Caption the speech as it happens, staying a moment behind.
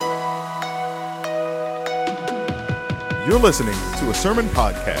You're listening to a sermon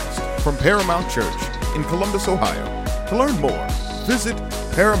podcast from Paramount Church in Columbus, Ohio. To learn more, visit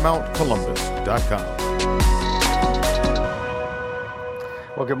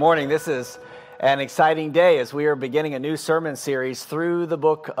ParamountColumbus.com. Well, good morning. This is an exciting day as we are beginning a new sermon series through the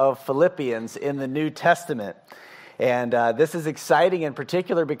book of Philippians in the New Testament. And this is exciting in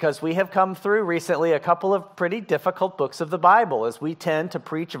particular because we have come through recently a couple of pretty difficult books of the Bible, as we tend to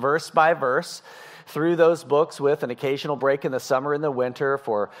preach verse by verse through those books with an occasional break in the summer and the winter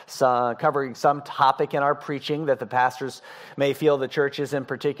for covering some topic in our preaching that the pastors may feel the church is in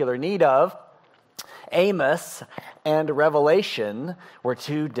particular need of. Amos and Revelation were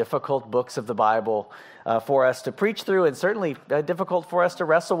two difficult books of the Bible for us to preach through, and certainly difficult for us to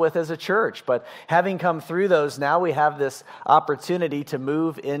wrestle with as a church. But having come through those, now we have this opportunity to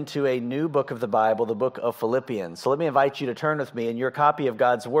move into a new book of the Bible, the book of Philippians. So let me invite you to turn with me in your copy of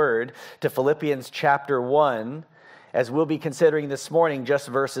God's Word to Philippians chapter 1, as we'll be considering this morning just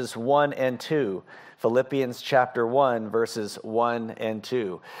verses 1 and 2. Philippians chapter 1, verses 1 and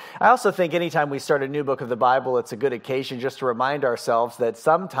 2. I also think anytime we start a new book of the Bible, it's a good occasion just to remind ourselves that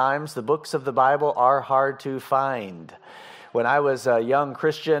sometimes the books of the Bible are hard to find. When I was a young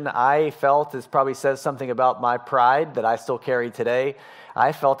Christian, I felt, this probably says something about my pride that I still carry today,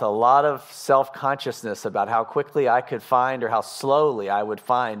 I felt a lot of self-consciousness about how quickly I could find or how slowly I would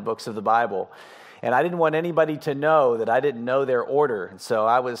find books of the Bible. And I didn't want anybody to know that I didn't know their order. And so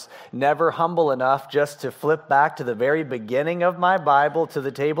I was never humble enough just to flip back to the very beginning of my Bible, to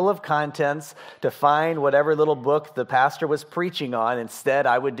the table of contents, to find whatever little book the pastor was preaching on. Instead,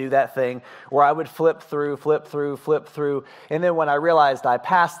 I would do that thing where I would flip through. And then when I realized I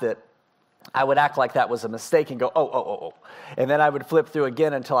passed it, I would act like that was a mistake and go, oh. And then I would flip through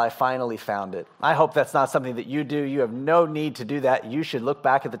again until I finally found it. I hope that's not something that you do. You have no need to do that. You should look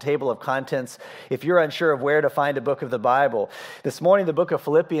back at the table of contents if you're unsure of where to find a book of the Bible. This morning, the book of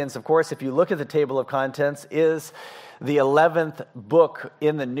Philippians, of course, if you look at the table of contents, is the 11th book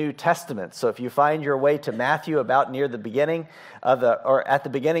in the New Testament. So if you find your way to Matthew about near the beginning of at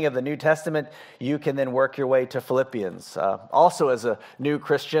the beginning of the New Testament, you can then work your way to Philippians. Also, as a new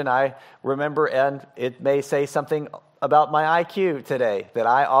Christian, I remember, and it may say something about my IQ today, that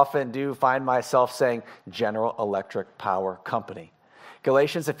I often do find myself saying General Electric Power Company.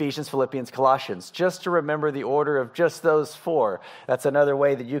 Galatians, Ephesians, Philippians, Colossians, just to remember the order of just those four. That's another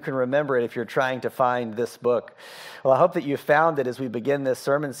way that you can remember it if you're trying to find this book. Well, I hope that you found it as we begin this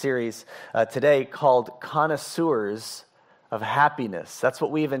sermon series today called Connoisseurs of Happiness. That's what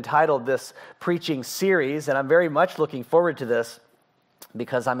we've entitled this preaching series, and I'm very much looking forward to this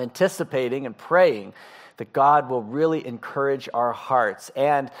because I'm anticipating and praying that God will really encourage our hearts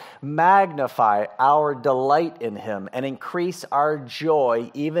and magnify our delight in Him and increase our joy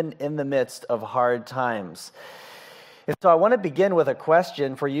even in the midst of hard times. And so I want to begin with a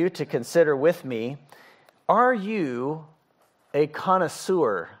question for you to consider with me. Are you a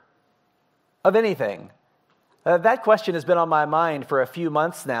connoisseur of anything? That question has been on my mind for a few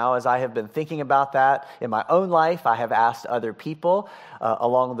months now as I have been thinking about that in my own life. I have asked other people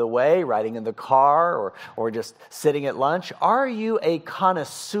along the way, riding in the car or just sitting at lunch, are you a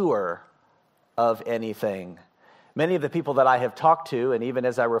connoisseur of anything? Many of the people that I have talked to, and even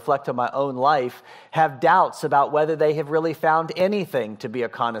as I reflect on my own life, have doubts about whether they have really found anything to be a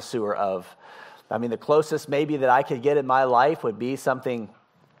connoisseur of. I mean, the closest maybe that I could get in my life would be something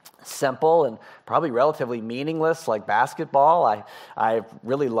simple and probably relatively meaningless like basketball. I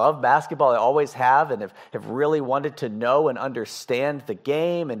really love basketball. I always have, and have really wanted to know and understand the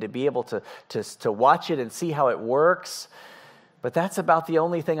game and to be able to watch it and see how it works. But that's about the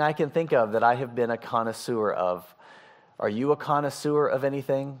only thing I can think of that I have been a connoisseur of. Are you a connoisseur of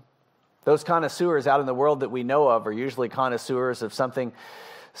anything? Those connoisseurs out in the world that we know of are usually connoisseurs of something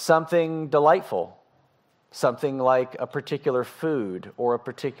delightful. Something like a particular food or a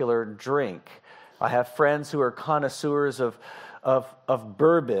particular drink. I have friends who are connoisseurs of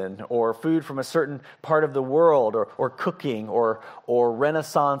bourbon or food from a certain part of the world or cooking or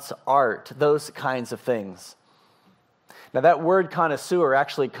Renaissance art, those kinds of things. Now that word connoisseur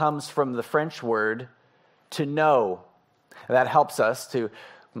actually comes from the French word to know. That helps us to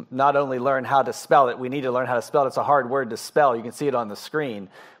not only learn how to spell it, we need to learn how to spell it. It's a hard word to spell. You can see it on the screen,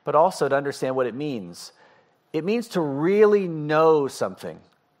 but also to understand what it means. It means to really know something.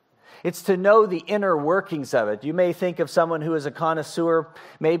 It's to know the inner workings of it. You may think of someone who is a connoisseur,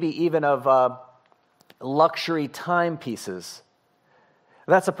 maybe even of luxury timepieces.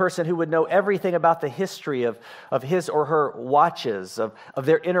 That's a person who would know everything about the history of his or her watches, of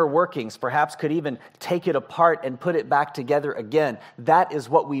their inner workings, perhaps could even take it apart and put it back together again. That is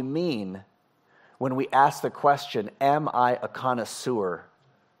what we mean when we ask the question, am I a connoisseur?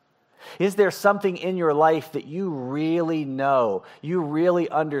 Is there something in your life that you really know, you really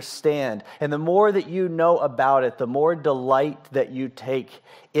understand, and the more that you know about it, the more delight that you take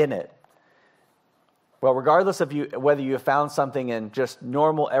in it? Well, regardless of whether you have found something in just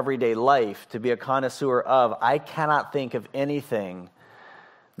normal everyday life to be a connoisseur of, I cannot think of anything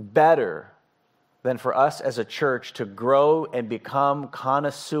better than for us as a church to grow and become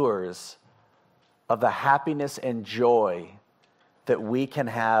connoisseurs of the happiness and joy that we can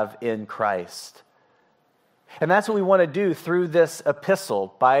have in Christ. And that's what we want to do through this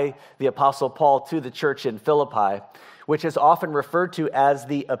epistle by the Apostle Paul to the church in Philippi, which is often referred to as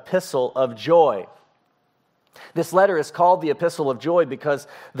the Epistle of Joy. This letter is called the Epistle of Joy because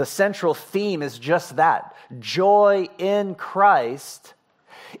the central theme is just that, joy in Christ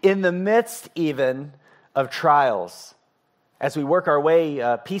in the midst even of trials. As we work our way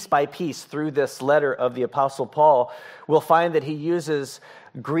piece by piece through this letter of the Apostle Paul, we'll find that he uses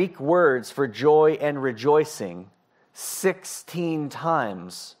Greek words for joy and rejoicing 16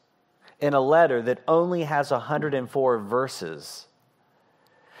 times in a letter that only has 104 verses.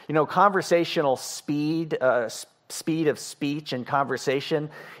 You know, conversational speed of speech and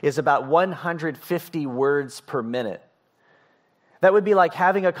conversation is about 150 words per minute. That would be like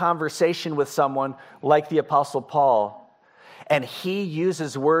having a conversation with someone like the Apostle Paul, and he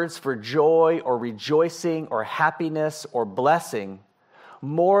uses words for joy or rejoicing or happiness or blessing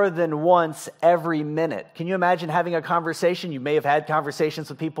more than once every minute. Can you imagine having a conversation? You may have had conversations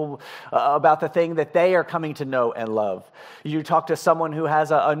with people about the thing that they are coming to know and love. You talk to someone who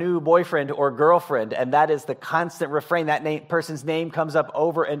has a new boyfriend or girlfriend, and that is the constant refrain. That person's name comes up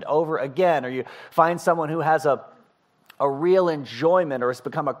over and over again. Or you find someone who has a real enjoyment or has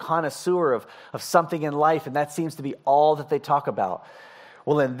become a connoisseur of something in life, and that seems to be all that they talk about.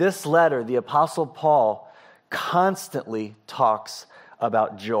 Well, in this letter, the Apostle Paul constantly talks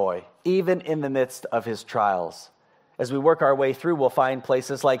about joy, even in the midst of his trials. As we work our way through, we'll find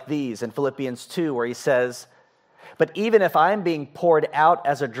places like these in Philippians 2, where he says, "But even if I'm being poured out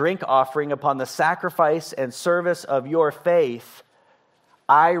as a drink offering upon the sacrifice and service of your faith,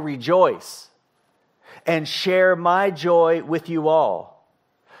 I rejoice and share my joy with you all.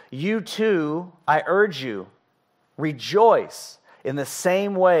 You too, I urge you, rejoice in the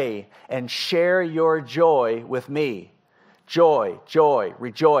same way and share your joy with me." Joy, joy,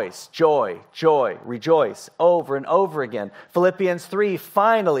 rejoice, joy, joy, rejoice, over and over again. Philippians 3,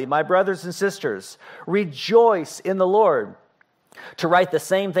 finally, my brothers and sisters, rejoice in the Lord. To write the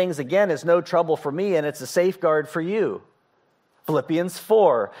same things again is no trouble for me, and it's a safeguard for you. Philippians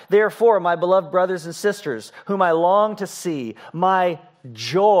 4, therefore, my beloved brothers and sisters, whom I long to see, my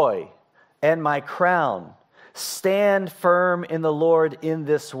joy and my crown, stand firm in the Lord in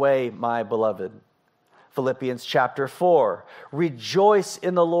this way, my beloved. Philippians chapter 4, rejoice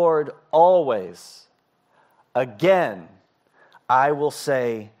in the Lord always. Again, I will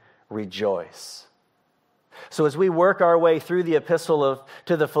say rejoice. So as we work our way through the epistle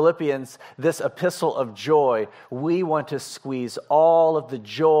to the Philippians, this epistle of joy, we want to squeeze all of the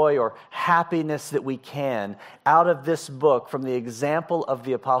joy or happiness that we can out of this book from the example of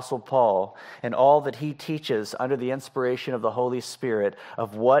the Apostle Paul and all that he teaches under the inspiration of the Holy Spirit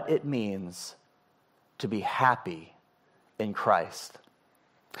of what it means to be happy in Christ.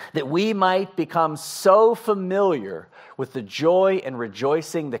 That we might become so familiar with the joy and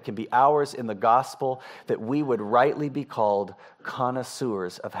rejoicing that can be ours in the gospel that we would rightly be called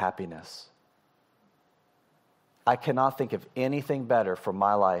connoisseurs of happiness. I cannot think of anything better for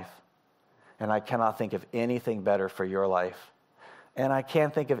my life, and I cannot think of anything better for your life, and I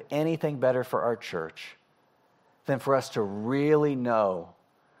can't think of anything better for our church than for us to really know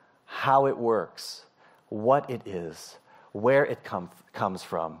how it works, what it is, where it comes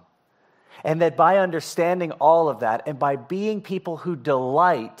from. And that by understanding all of that and by being people who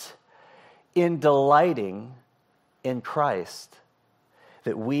delight in delighting in Christ,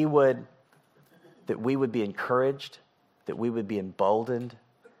 that we would be encouraged, that we would be emboldened,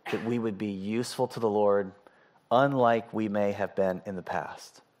 that we would be useful to the Lord, unlike we may have been in the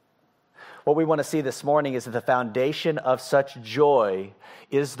past. What we want to see this morning is that the foundation of such joy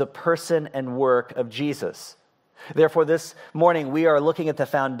is the person and work of Jesus. Therefore, this morning we are looking at the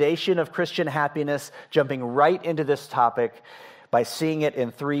foundation of Christian happiness, jumping right into this topic by seeing it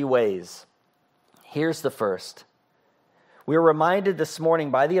in three ways. Here's the first. We are reminded this morning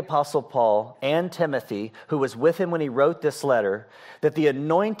by the Apostle Paul and Timothy, who was with him when he wrote this letter, that the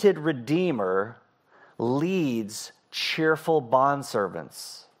anointed Redeemer leads cheerful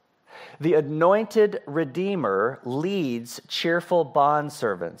bondservants. The anointed Redeemer leads cheerful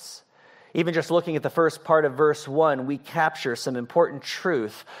bondservants. Even just looking at the first part of verse 1, we capture some important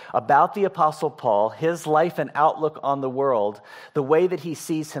truth about the Apostle Paul, his life and outlook on the world, the way that he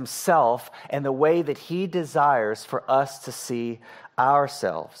sees himself, and the way that he desires for us to see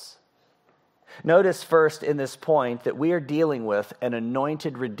ourselves. Notice first in this point that we are dealing with an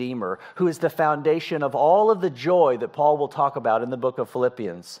anointed Redeemer who is the foundation of all of the joy that Paul will talk about in the book of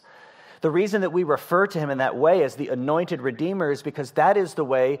Philippians. The reason that we refer to him in that way as the anointed Redeemer is because that is the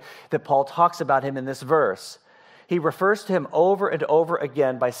way that Paul talks about him in this verse. He refers to him over and over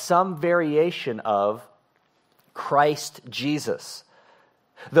again by some variation of Christ Jesus.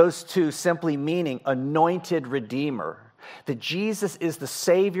 Those two simply meaning anointed Redeemer. That Jesus is the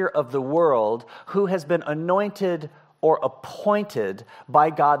Savior of the world who has been anointed or appointed by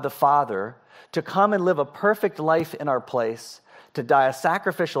God the Father to come and live a perfect life in our place, to die a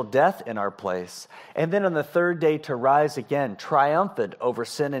sacrificial death in our place, and then on the third day to rise again, triumphant over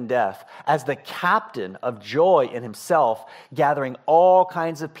sin and death, as the captain of joy in himself, gathering all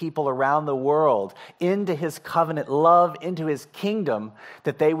kinds of people around the world into his covenant love, into his kingdom,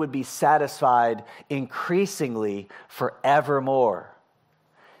 that they would be satisfied increasingly forevermore.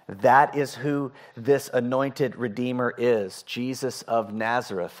 That is who this anointed Redeemer is, Jesus of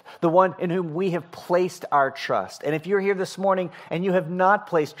Nazareth, the one in whom we have placed our trust. And if you're here this morning and you have not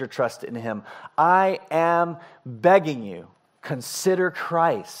placed your trust in him, I am begging you, consider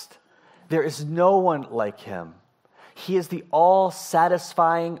Christ. There is no one like him. He is the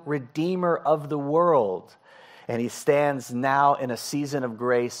all-satisfying Redeemer of the world. And he stands now in a season of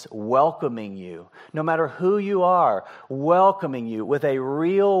grace welcoming you, no matter who you are, welcoming you with a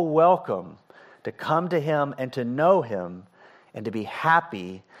real welcome to come to him and to know him and to be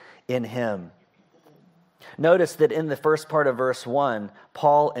happy in him. Notice that in the first part of verse 1,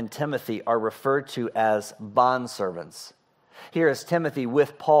 Paul and Timothy are referred to as bondservants. Here is Timothy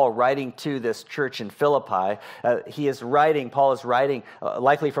with Paul writing to this church in Philippi. Paul is writing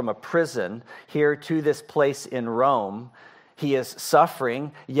likely from a prison here to this place in Rome. He is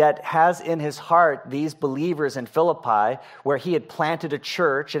suffering, yet has in his heart these believers in Philippi where he had planted a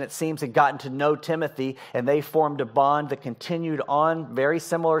church, and it seems had gotten to know Timothy, and they formed a bond that continued on very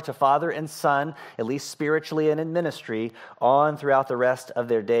similar to father and son, at least spiritually and in ministry, on throughout the rest of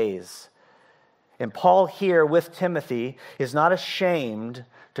their days. And Paul here with Timothy is not ashamed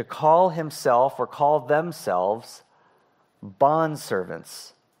to call himself or call themselves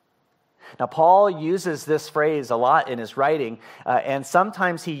bondservants. Now, Paul uses this phrase a lot in his writing, and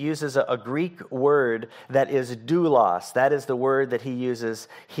sometimes he uses a Greek word that is doulos. That is the word that he uses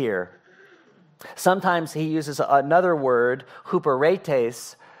here. Sometimes he uses another word,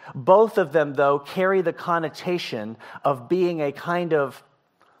 huperetes. Both of them, though, carry the connotation of being a kind of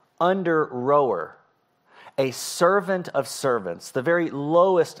under-rower, a servant of servants, the very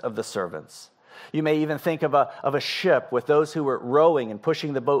lowest of the servants. You may even think of a ship with those who were rowing and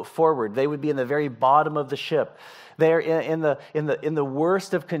pushing the boat forward. They would be in the very bottom of the ship. They are in the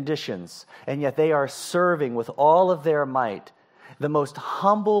worst of conditions, and yet they are serving with all of their might. The most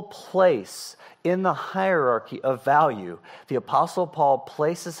humble place in the hierarchy of value, the Apostle Paul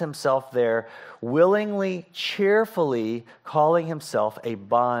places himself there, willingly, cheerfully calling himself a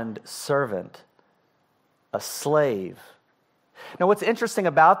bond servant, a slave. Now, what's interesting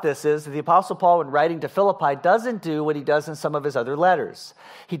about this is that the Apostle Paul, when writing to Philippi, doesn't do what he does in some of his other letters.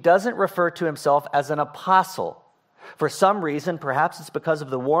 He doesn't refer to himself as an apostle. For some reason, perhaps it's because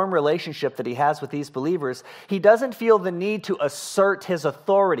of the warm relationship that he has with these believers, he doesn't feel the need to assert his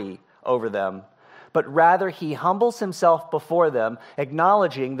authority over them, but rather he humbles himself before them,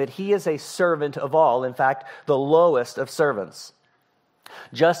 acknowledging that he is a servant of all, in fact, the lowest of servants.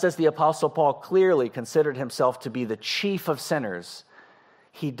 Just as the Apostle Paul clearly considered himself to be the chief of sinners,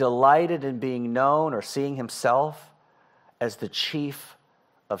 he delighted in being known or seeing himself as the chief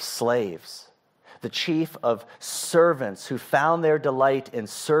of slaves, the chief of servants who found their delight in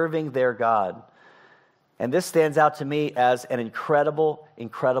serving their God. And this stands out to me as an incredible,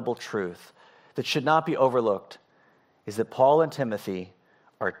 incredible truth that should not be overlooked, is that Paul and Timothy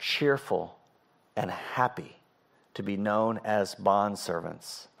are cheerful and happy to be known as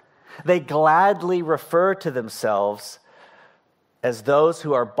bondservants. They gladly refer to themselves as those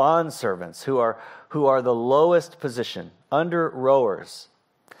who are bondservants, who are the lowest position, under rowers.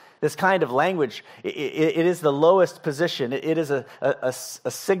 This kind of language, it is the lowest position. It is a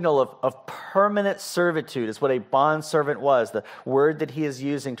signal of permanent servitude, is what a bondservant was, the word that he is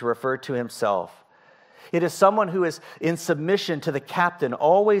using to refer to himself. It is someone who is in submission to the captain,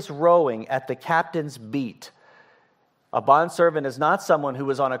 always rowing at the captain's beat. A bondservant is not someone who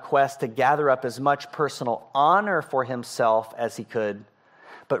was on a quest to gather up as much personal honor for himself as he could,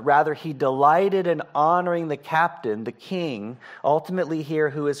 but rather he delighted in honoring the captain, the king, ultimately here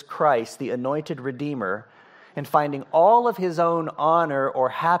who is Christ, the anointed Redeemer, and finding all of his own honor or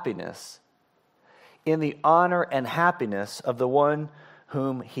happiness in the honor and happiness of the one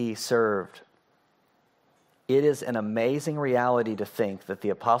whom he served. It is an amazing reality to think that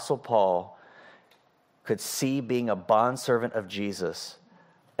the Apostle Paul could see being a bondservant of Jesus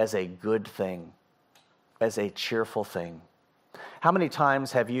as a good thing, as a cheerful thing. How many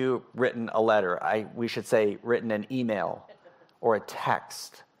times have you written a letter? We should say written an email or a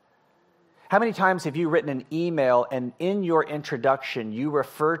text. How many times have you written an email and in your introduction you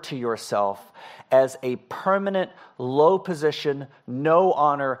refer to yourself as a permanent, low position, no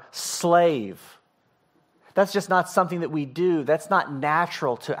honor slave? That's just not something that we do. That's not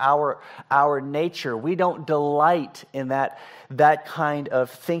natural to our nature. We don't delight in that kind of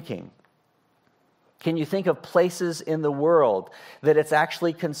thinking. Can you think of places in the world that it's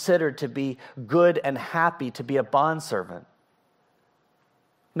actually considered to be good and happy to be a bondservant?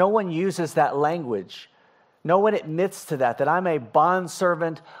 No one uses that language. No one admits to that I'm a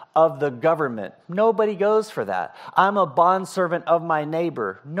bondservant of the government. Nobody goes for that. I'm a bondservant of my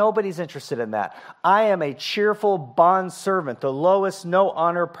neighbor. Nobody's interested in that. I am a cheerful bondservant, the lowest, no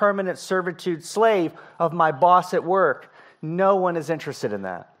honor, permanent servitude slave of my boss at work. No one is interested in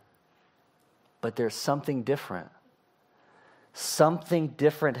that. But there's something different. Something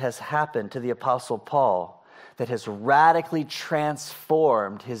different has happened to the Apostle Paul that has radically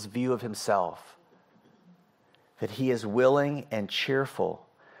transformed his view of himself. That he is willing and cheerful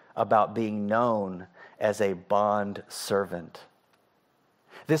about being known as a bond servant.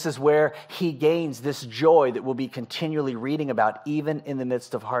 This is where he gains this joy that we'll be continually reading about, even in the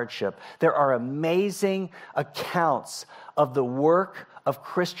midst of hardship. There are amazing accounts of the work of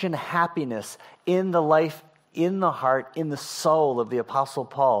Christian happiness in the life, in the heart, in the soul of the Apostle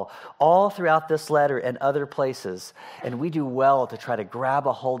Paul, all throughout this letter and other places. And we do well to try to grab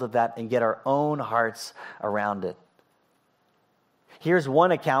a hold of that and get our own hearts around it. Here's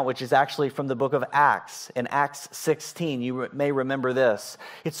one account, which is actually from the book of Acts. In Acts 16, you may remember this.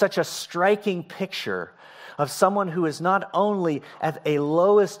 It's such a striking picture of someone who is not only at a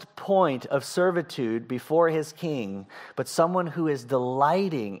lowest point of servitude before his king, but someone who is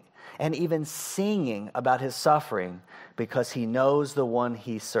delighting and even singing about his suffering because he knows the one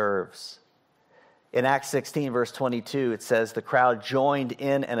he serves. In Acts 16, verse 22, it says, the crowd joined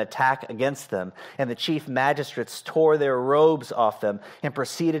in an attack against them, and the chief magistrates tore their robes off them and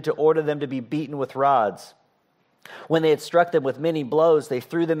proceeded to order them to be beaten with rods. When they had struck them with many blows, they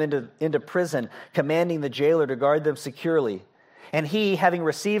threw them into prison, commanding the jailer to guard them securely. And he, having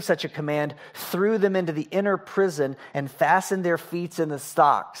received such a command, threw them into the inner prison and fastened their feet in the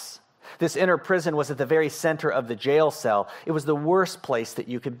stocks. This inner prison was at the very center of the jail cell. It was the worst place that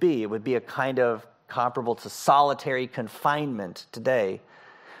you could be. It would be a kind of comparable to solitary confinement today.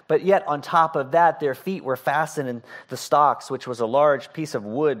 But yet on top of that, their feet were fastened in the stocks, which was a large piece of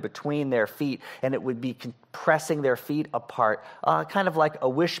wood between their feet, and it would be pressing their feet apart, kind of like a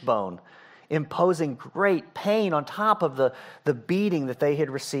wishbone, imposing great pain on top of the beating that they had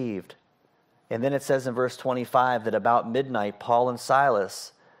received. And then it says in verse 25 that about midnight, Paul and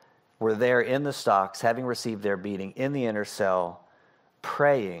Silas were there in the stocks, having received their beating, in the inner cell,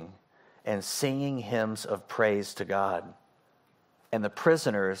 praying and singing hymns of praise to God. And the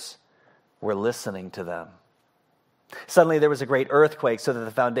prisoners were listening to them. Suddenly there was a great earthquake, so that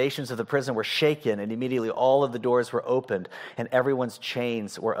the foundations of the prison were shaken, and immediately all of the doors were opened, and everyone's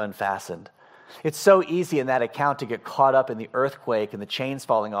chains were unfastened. It's so easy in that account to get caught up in the earthquake and the chains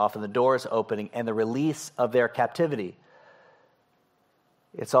falling off and the doors opening and the release of their captivity.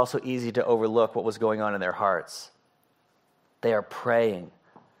 It's also easy to overlook what was going on in their hearts. They are praying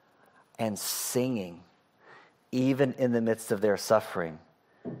and singing, even in the midst of their suffering.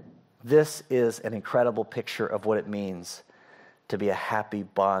 This is an incredible picture of what it means to be a happy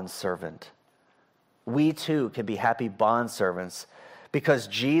bondservant. We too can be happy bondservants because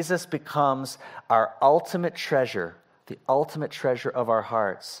Jesus becomes our ultimate treasure, the ultimate treasure of our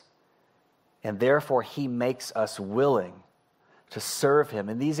hearts. And therefore, he makes us willing to serve him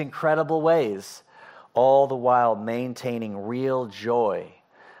in these incredible ways, all the while maintaining real joy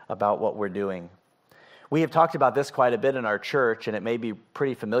about what we're doing. We have talked about this quite a bit in our church, and it may be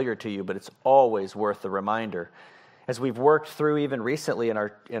pretty familiar to you, but it's always worth the reminder. As we've worked through even recently in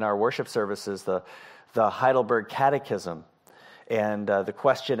our worship services, the Heidelberg Catechism and the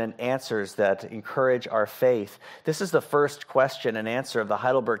question and answers that encourage our faith. This is the first question and answer of the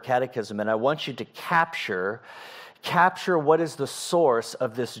Heidelberg Catechism, and I want you to capture what is the source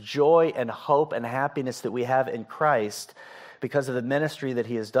of this joy and hope and happiness that we have in Christ because of the ministry that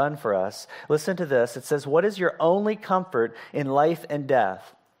he has done for us. Listen to this. It says, "What is your only comfort in life and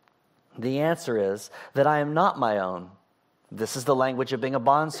death?" The answer is that I am not my own. This is the language of being a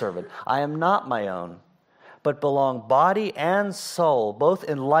bondservant. I am not my own, but belong body and soul, both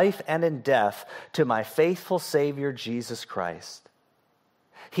in life and in death, to my faithful Savior, Jesus Christ.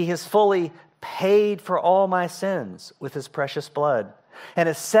 He has fully paid for all my sins with his precious blood and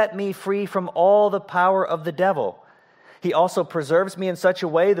has set me free from all the power of the devil. He also preserves me in such a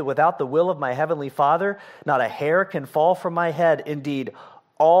way that without the will of my heavenly Father, not a hair can fall from my head. Indeed,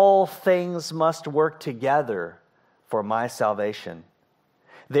 all things must work together for my salvation.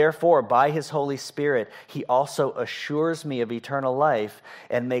 Therefore, by his Holy Spirit, he also assures me of eternal life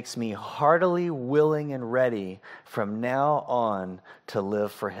and makes me heartily willing and ready from now on to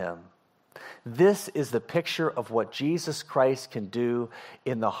live for him. This is the picture of what Jesus Christ can do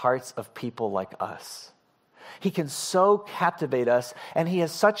in the hearts of people like us. He can so captivate us, and he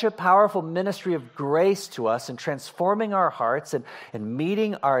has such a powerful ministry of grace to us in transforming our hearts and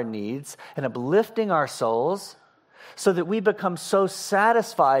meeting our needs and uplifting our souls, so that we become so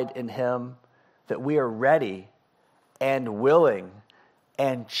satisfied in him that we are ready and willing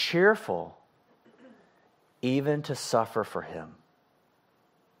and cheerful even to suffer for him.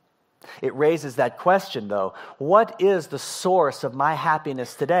 It raises that question, though. What is the source of my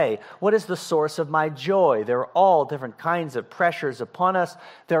happiness today? What is the source of my joy? There are all different kinds of pressures upon us.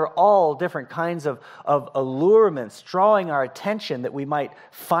 There are all different kinds of allurements drawing our attention that we might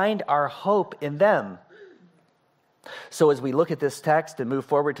find our hope in them. So as we look at this text and move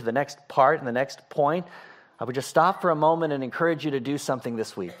forward to the next part and the next point, I would just stop for a moment and encourage you to do something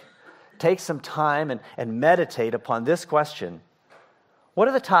this week. Take some time and meditate upon this question. What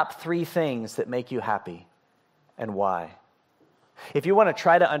are the top 3 things that make you happy, and why? If you want to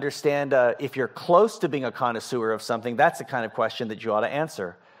try to understand if you're close to being a connoisseur of something, that's the kind of question that you ought to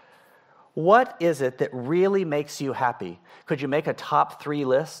answer. What is it that really makes you happy? Could you make a top 3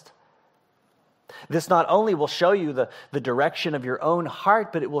 list? This not only will show you the direction of your own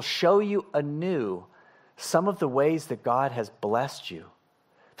heart, but it will show you anew some of the ways that God has blessed you,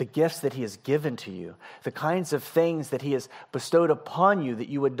 the gifts that he has given to you, the kinds of things that he has bestowed upon you that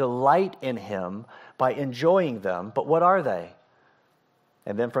you would delight in him by enjoying them. But what are they?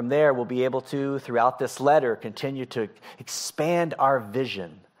 And then from there, we'll be able to, throughout this letter, continue to expand our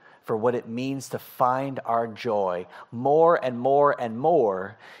vision for what it means to find our joy more and more and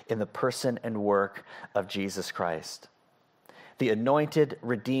more in the person and work of Jesus Christ. The anointed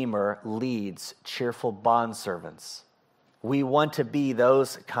Redeemer leads cheerful bondservants. We want to be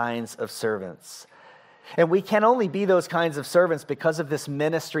those kinds of servants. And we can only be those kinds of servants because of this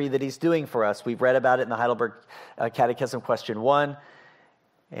ministry that he's doing for us. We've read about it in the Heidelberg Catechism, question 1,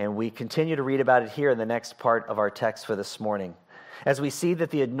 and we continue to read about it here in the next part of our text for this morning, as we see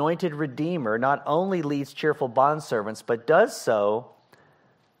that the anointed Redeemer not only leads cheerful bondservants, but does so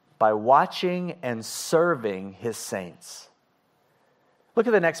by watching and serving his saints. Look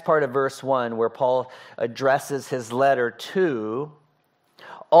at the next part of verse 1, where Paul addresses his letter to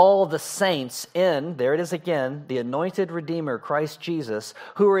all the saints in, there it is again, the anointed Redeemer, Christ Jesus,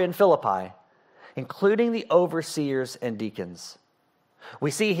 who are in Philippi, including the overseers and deacons.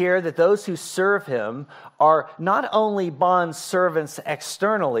 We see here that those who serve him are not only bond servants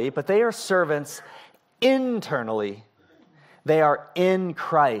externally, but they are servants internally. They are in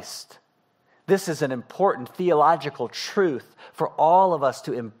Christ. This is an important theological truth for all of us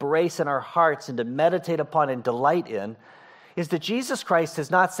to embrace in our hearts and to meditate upon and delight in, is that Jesus Christ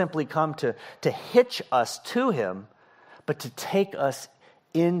has not simply come to hitch us to him, but to take us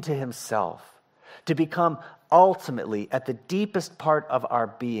into himself, to become ultimately, at the deepest part of our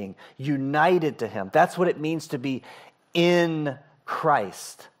being, united to him. That's what it means to be in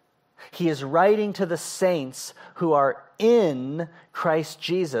Christ. He is writing to the saints who are in Christ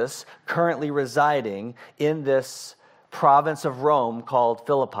Jesus, currently residing in this province of Rome called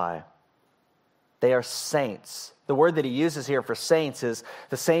Philippi. They are saints. The word that he uses here for saints is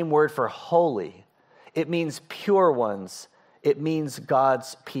the same word for holy. It means pure ones. It means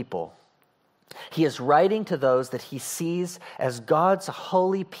God's people. He is writing to those that he sees as God's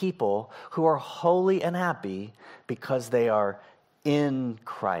holy people who are holy and happy because they are in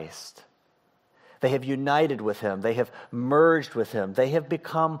Christ. They have united with him. They have merged with him. They have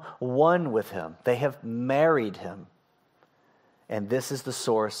become one with him. They have married him. And this is the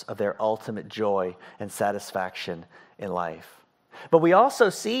source of their ultimate joy and satisfaction in life. But we also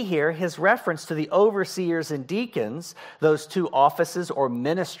see here his reference to the overseers and deacons, those 2 offices or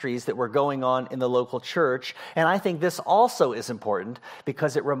ministries that were going on in the local church. And I think this also is important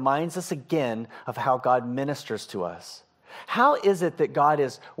because it reminds us again of how God ministers to us. How is it that God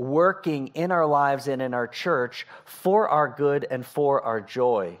is working in our lives and in our church for our good and for our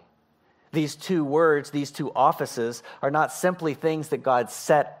joy? These two words, these two offices, are not simply things that God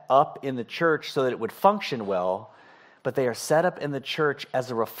set up in the church so that it would function well, but they are set up in the church as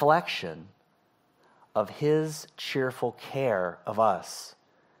a reflection of His cheerful care of us.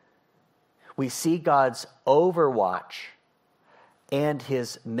 We see God's overwatch and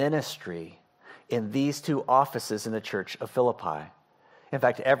His ministry in these two offices in the church of Philippi. In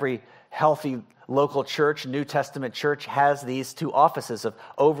fact, every healthy local church, New Testament church, has these two offices of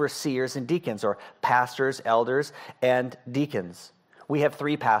overseers and deacons, or pastors, elders, and deacons. We have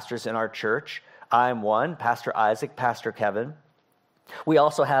 3 pastors in our church. I'm one, Pastor Isaac, Pastor Kevin. We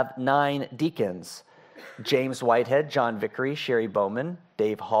also have 9 deacons: James Whitehead, John Vickery, Sherry Bowman,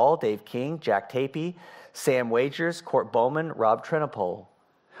 Dave Hall, Dave King, Jack Tapey, Sam Wagers, Court Bowman, Rob Trenopole.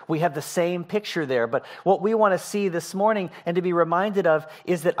 We have the same picture there, but what we want to see this morning and to be reminded of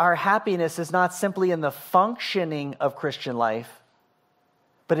is that our happiness is not simply in the functioning of Christian life,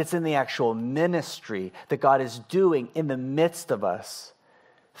 but it's in the actual ministry that God is doing in the midst of us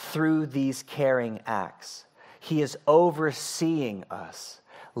through these caring acts. He is overseeing us,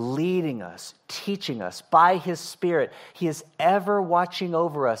 leading us, teaching us by His Spirit. He is ever watching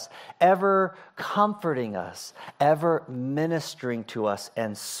over us, ever comforting us, ever ministering to us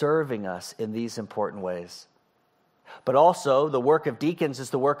and serving us in these important ways. But also, the work of deacons is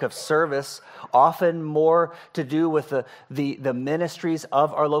the work of service, often more to do with the ministries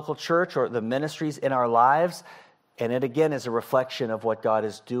of our local church or the ministries in our lives. And it again is a reflection of what God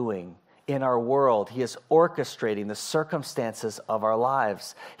is doing in our world. He is orchestrating the circumstances of our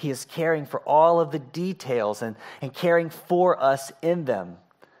lives. He is caring for all of the details and caring for us in them.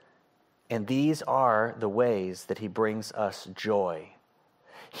 And these are the ways that He brings us joy.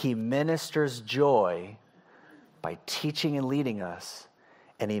 He ministers joy by teaching and leading us,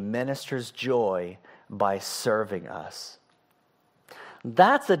 and He ministers joy by serving us.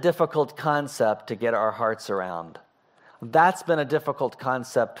 That's a difficult concept to get our hearts around. That's been a difficult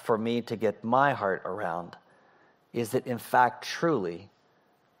concept for me to get my heart around, is that in fact, truly,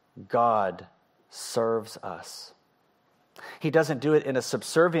 God serves us. He doesn't do it in a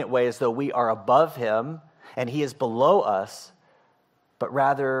subservient way as though we are above Him and He is below us, but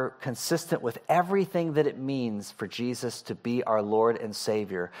rather consistent with everything that it means for Jesus to be our Lord and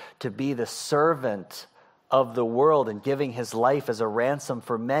Savior, to be the servant of the world and giving His life as a ransom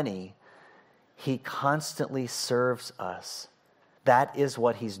for many. He constantly serves us. That is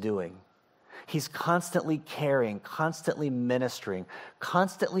what He's doing. He's constantly caring, constantly ministering,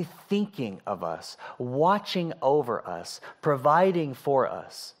 constantly thinking of us, watching over us, providing for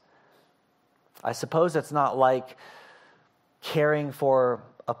us. I suppose it's not like caring for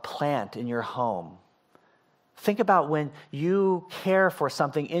a plant in your home. Think about when you care for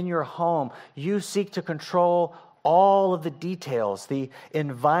something in your home, you seek to control all of the details, the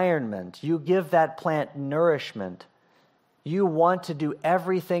environment. You give that plant nourishment. You want to do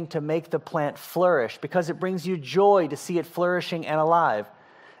everything to make the plant flourish because it brings you joy to see it flourishing and alive.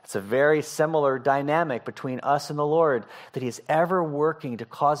 It's a very similar dynamic between us and the Lord, that He's ever working to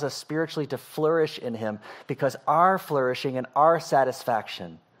cause us spiritually to flourish in Him, because our flourishing and our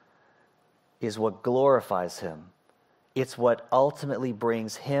satisfaction is what glorifies Him. It's what ultimately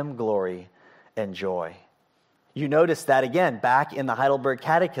brings Him glory and joy. You notice that again back in the Heidelberg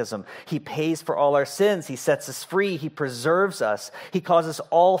Catechism. He pays for all our sins. He sets us free. He preserves us. He causes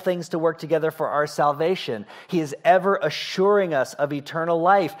all things to work together for our salvation. He is ever assuring us of eternal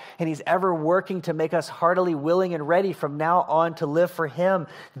life, and He's ever working to make us heartily willing and ready from now on to live for Him.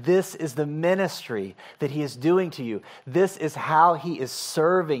 This is the ministry that He is doing to you. This is how He is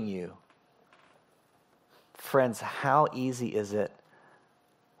serving you. Friends, how easy is it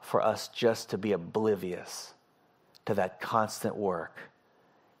for us just to be oblivious to that constant work,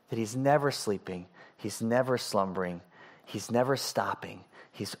 that He's never sleeping, He's never slumbering, He's never stopping,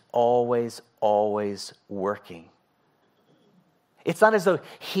 He's always, always working. It's not as though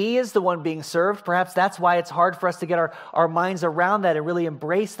He is the one being served. Perhaps that's why it's hard for us to get our minds around that and really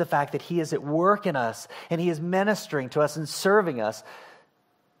embrace the fact that He is at work in us and He is ministering to us and serving us,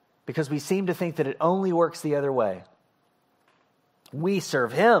 because we seem to think that it only works the other way. We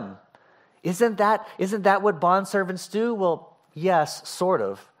serve Him. Isn't that what bondservants do? Well, yes, sort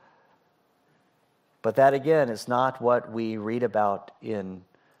of. But that, again, is not what we read about in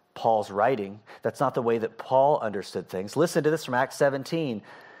Paul's writing. That's not the way that Paul understood things. Listen to this from Acts 17.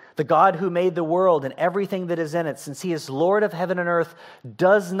 The God who made the world and everything that is in it, since He is Lord of heaven and earth,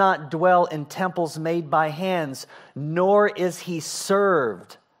 does not dwell in temples made by hands, nor is He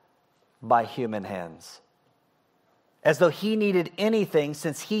served by human hands. as though he needed anything,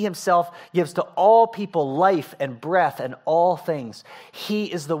 since he himself gives to all people life and breath and all things. He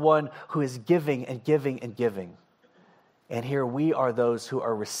is the one who is giving and giving and giving. And here we are those who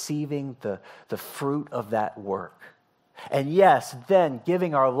are receiving the fruit of that work. And yes, then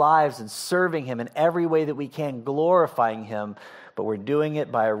giving our lives and serving him in every way that we can, glorifying him, but we're doing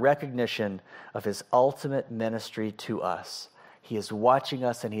it by a recognition of his ultimate ministry to us. He is watching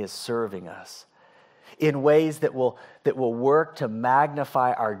us and he is serving us in ways that will work to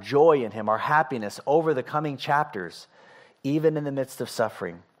magnify our joy in him, our happiness over the coming chapters, even in the midst of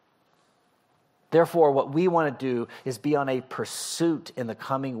suffering. Therefore, what we want to do is be on a pursuit in the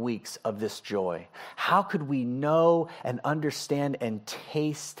coming weeks of this joy. How could we know and understand and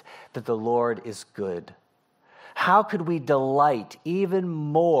taste that the Lord is good? How could we delight even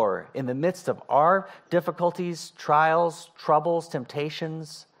more in the midst of our difficulties, trials, troubles,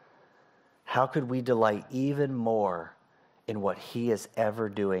 temptations? How could we delight even more in what he is ever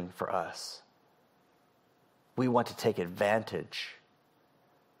doing for us? We want to take advantage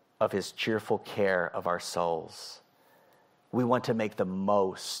of his cheerful care of our souls. We want to make the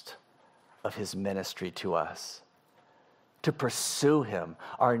most of his ministry to us, to pursue him,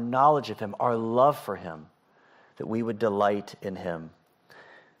 our knowledge of him, our love for him, that we would delight in him.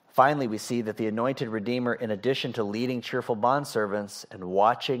 Finally, we see that the anointed Redeemer, in addition to leading cheerful bondservants and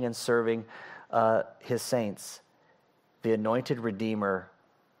watching and serving his saints, the anointed Redeemer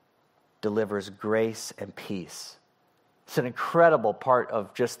delivers grace and peace. It's an incredible part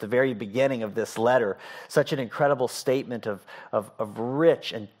of just the very beginning of this letter. Such an incredible statement of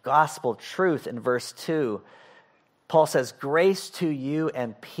rich and gospel truth in verse 2. Paul says, "Grace to you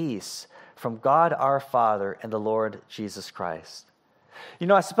and peace from God our Father and the Lord Jesus Christ." You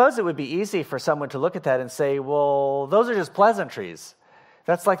know, I suppose it would be easy for someone to look at that and say, well, those are just pleasantries.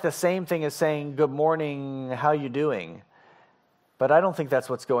 That's like the same thing as saying, good morning, how you doing? But I don't think that's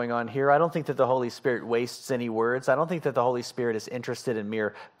what's going on here. I don't think that the Holy Spirit wastes any words. I don't think that the Holy Spirit is interested in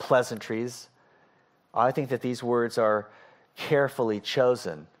mere pleasantries. I think that these words are carefully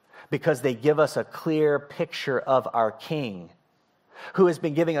chosen because they give us a clear picture of our King, who has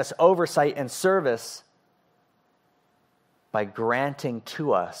been giving us oversight and service by granting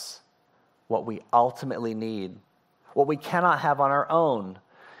to us what we ultimately need, what we cannot have on our own,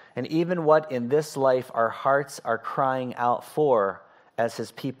 and even what in this life our hearts are crying out for as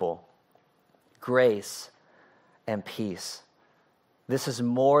his people: grace and peace. This is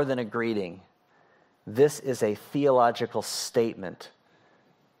more than a greeting. This is a theological statement,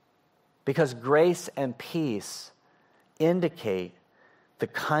 because grace and peace indicate the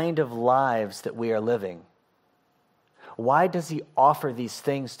kind of lives that we are living. Why does he offer these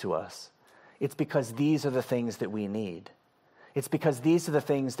things to us? It's because these are the things that we need. It's because these are the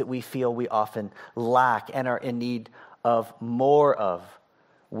things that we feel we often lack and are in need of more of.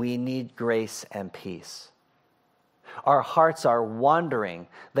 We need grace and peace. Our hearts are wandering.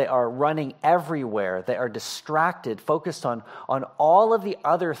 They are running everywhere. They are distracted, focused on all of the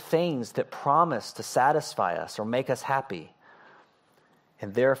other things that promise to satisfy us or make us happy.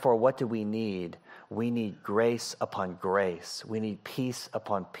 And therefore, what do we need? We need grace upon grace. We need peace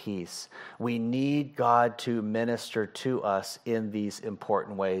upon peace. We need God to minister to us in these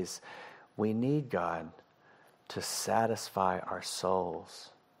important ways. We need God to satisfy our souls.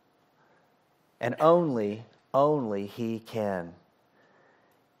 And only he can.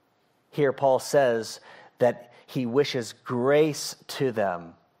 Here Paul says that he wishes grace to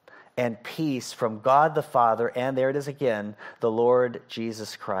them and peace from God the Father, and there it is again, the Lord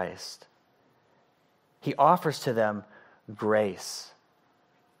Jesus Christ. He offers to them grace,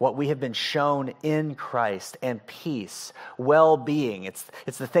 what we have been shown in Christ, and peace, well-being. It's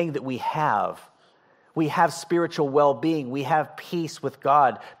the thing that we have. We have spiritual well-being. We have peace with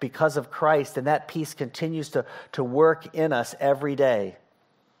God because of Christ, and that peace continues to work in us every day.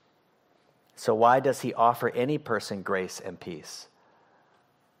 So why does he offer any person grace and peace?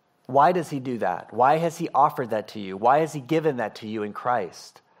 Why does he do that? Why has he offered that to you? Why has he given that to you in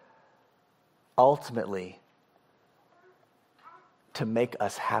Christ? Ultimately, to make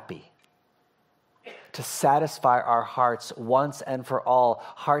us happy, to satisfy our hearts once and for all,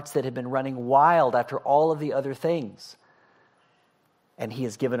 hearts that have been running wild after all of the other things. And he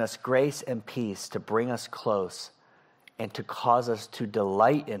has given us grace and peace to bring us close and to cause us to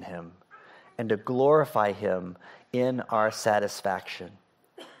delight in him and to glorify him in our satisfaction.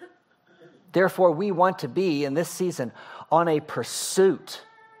 Therefore, we want to be, in this season, on a pursuit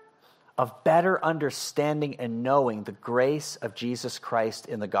of better understanding and knowing the grace of Jesus Christ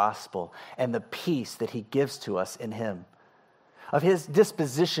in the gospel and the peace that he gives to us in him, of his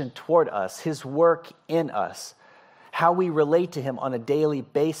disposition toward us, his work in us, how we relate to him on a daily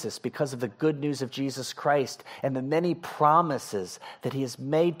basis because of the good news of Jesus Christ and the many promises that he has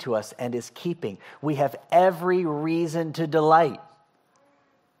made to us and is keeping, we have every reason to delight.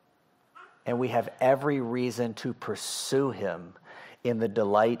 And we have every reason to pursue him in the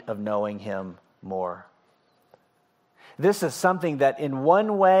delight of knowing him more. This is something that in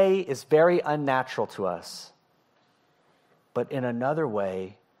one way is very unnatural to us, but in another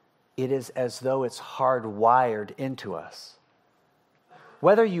way, it is as though it's hardwired into us.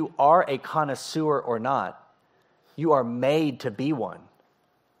 Whether you are a connoisseur or not, you are made to be one.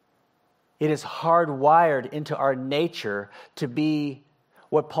 It is hardwired into our nature to be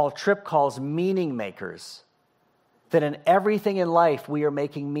what Paul Tripp calls meaning makers. That in everything in life we are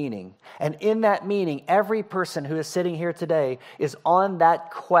making meaning. And in that meaning, every person who is sitting here today is on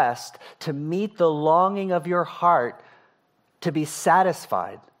that quest to meet the longing of your heart to be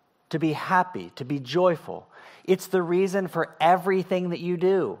satisfied, to be happy, to be joyful. It's the reason for everything that you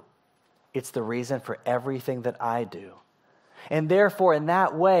do. It's the reason for everything that I do. And therefore, in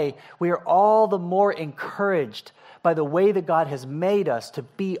that way, we are all the more encouraged by the way that God has made us to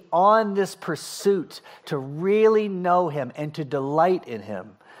be on this pursuit, to really know him and to delight in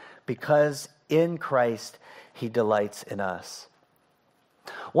him, because in Christ he delights in us.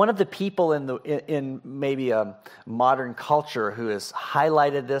 One of the people in maybe a modern culture who has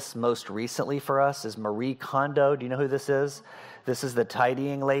highlighted this most recently for us is Marie Kondo. Do you know who this is? This is the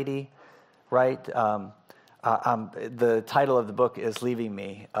tidying lady, right? The title of the book is leaving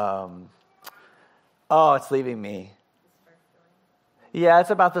me. It's leaving me. Yeah,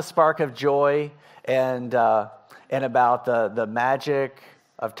 it's about the spark of joy and about the magic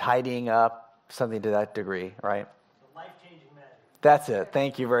of tidying up, something to that degree, right? The life-changing magic. That's it.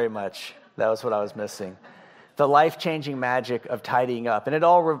 Thank you very much. That was what I was missing. The life-changing magic of tidying up. And it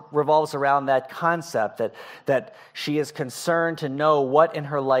all revolves around that concept that she is concerned to know what in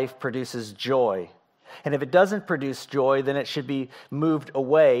her life produces joy. And if it doesn't produce joy, then it should be moved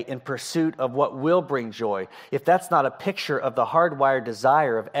away in pursuit of what will bring joy. If that's not a picture of the hardwired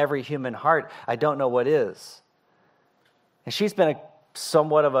desire of every human heart, I don't know what is. And she's been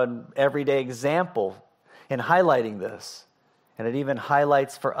somewhat of an everyday example in highlighting this. And it even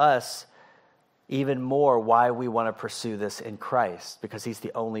highlights for us even more why we want to pursue this in Christ, because he's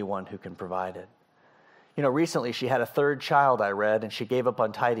the only one who can provide it. You know, recently she had a third child, I read, and she gave up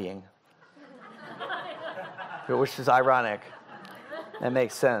on tidying. Which is ironic. That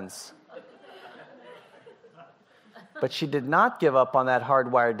makes sense. But she did not give up on that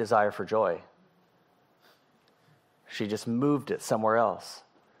hardwired desire for joy. She just moved it somewhere else.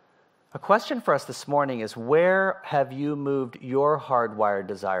 A question for us this morning is, where have you moved your hardwired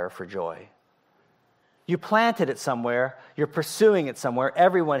desire for joy? You planted it somewhere. You're pursuing it somewhere.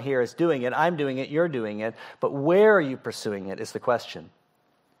 Everyone here is doing it. I'm doing it. You're doing it. But where are you pursuing it is the question.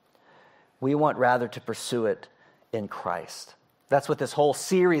 We want rather to pursue it in Christ. That's what this whole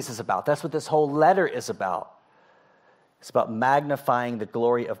series is about. That's what this whole letter is about. It's about magnifying the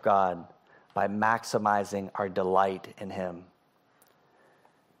glory of God by maximizing our delight in him.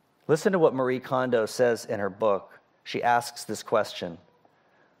 Listen to what Marie Kondo says in her book. She asks this question: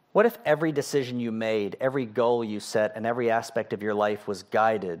 what if every decision you made, every goal you set, and every aspect of your life was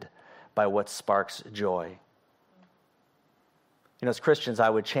guided by what sparks joy? You know, as Christians, I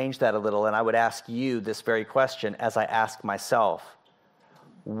would change that a little, and I would ask you this very question as I ask myself.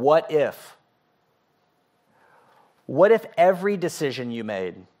 What if? What if every decision you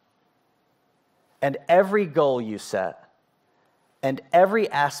made, and every goal you set, and every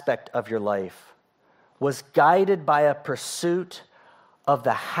aspect of your life was guided by a pursuit of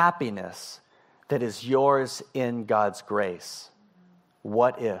the happiness that is yours in God's grace?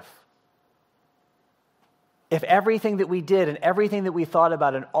 What if? If everything that we did and everything that we thought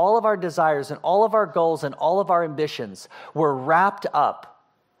about and all of our desires and all of our goals and all of our ambitions were wrapped up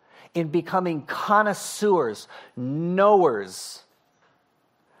in becoming connoisseurs, knowers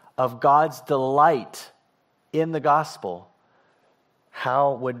of God's delight in the gospel,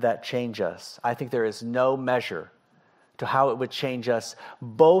 how would that change us? I think there is no measure to how it would change us,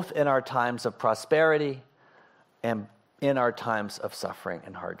 both in our times of prosperity and in our times of suffering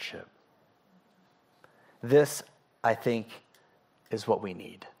and hardship. This, I think, is what we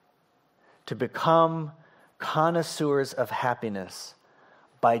need. To become connoisseurs of happiness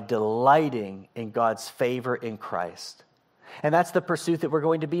by delighting in God's favor in Christ. And that's the pursuit that we're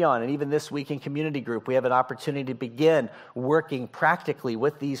going to be on. And even this week in community group, we have an opportunity to begin working practically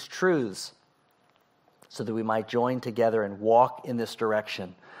with these truths so that we might join together and walk in this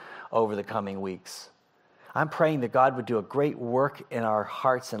direction over the coming weeks. I'm praying that God would do a great work in our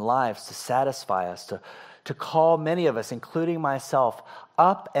hearts and lives to satisfy us, to call many of us, including myself,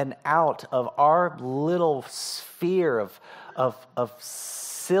 up and out of our little sphere of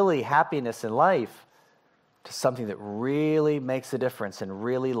silly happiness in life to something that really makes a difference and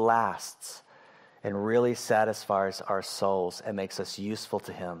really lasts and really satisfies our souls and makes us useful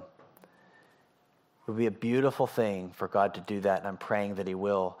to Him. It would be a beautiful thing for God to do that, and I'm praying that He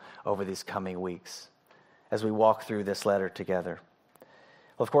will over these coming weeks as we walk through this letter together.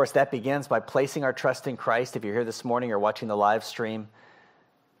 Well, of course, that begins by placing our trust in Christ. If you're here this morning or watching the live stream,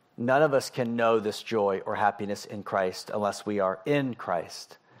 none of us can know this joy or happiness in Christ unless we are in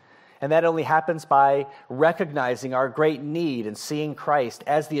Christ. And that only happens by recognizing our great need and seeing Christ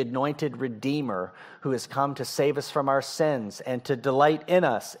as the anointed Redeemer who has come to save us from our sins and to delight in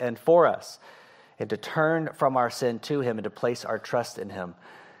us and for us, and to turn from our sin to Him and to place our trust in Him.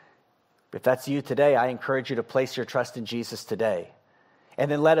 If that's you today, I encourage you to place your trust in Jesus today. And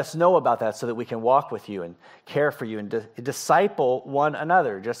then let us know about that so that we can walk with you and care for you and disciple one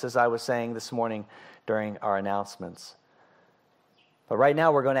another, just as I was saying this morning during our announcements. But right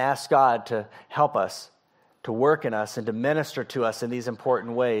now we're going to ask God to help us, to work in us, and to minister to us in these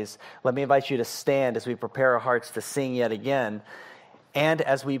important ways. Let me invite you to stand as we prepare our hearts to sing yet again, and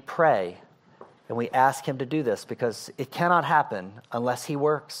as we pray, and we ask Him to do this, because it cannot happen unless He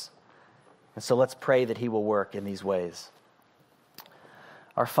works. And so let's pray that He will work in these ways.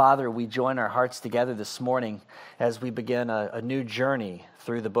 Our Father, we join our hearts together this morning as we begin a new journey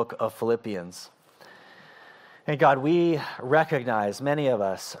through the book of Philippians. And God, we recognize, many of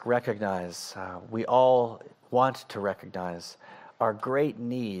us recognize, we all want to recognize our great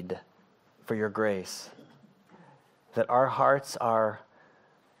need for your grace. That our hearts are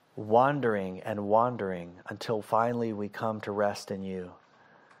wandering and wandering until finally we come to rest in you.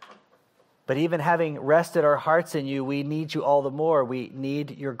 But even having rested our hearts in you, we need you all the more. We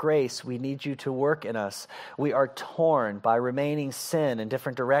need your grace. We need you to work in us. We are torn by remaining sin in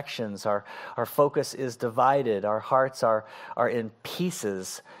different directions. Our focus is divided. Our hearts are in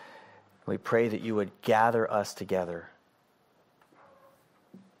pieces. We pray that you would gather us together,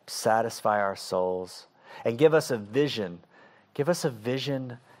 satisfy our souls, and give us a vision. Give us a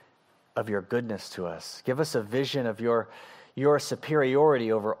vision of your goodness to us. Give us a vision of your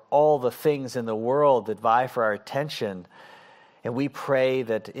superiority over all the things in the world that vie for our attention. And we pray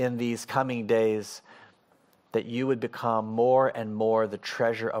that in these coming days that you would become more and more the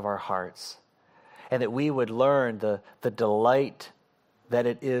treasure of our hearts, and that we would learn the delight that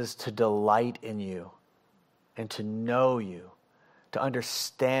it is to delight in you and to know you, to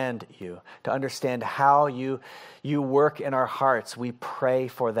understand you, to understand how you work in our hearts. We pray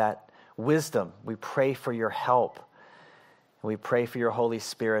for that wisdom. We pray for your help. And we pray for your Holy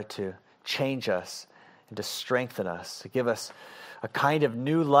Spirit to change us and to strengthen us, to give us a kind of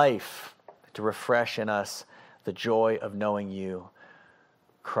new life, to refresh in us the joy of knowing you,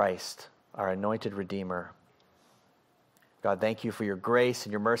 Christ, our anointed Redeemer. God, thank you for your grace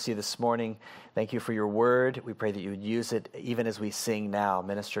and your mercy this morning. Thank you for your word. We pray that you would use it even as we sing now.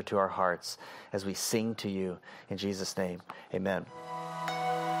 Minister to our hearts as we sing to you. In Jesus' name, amen.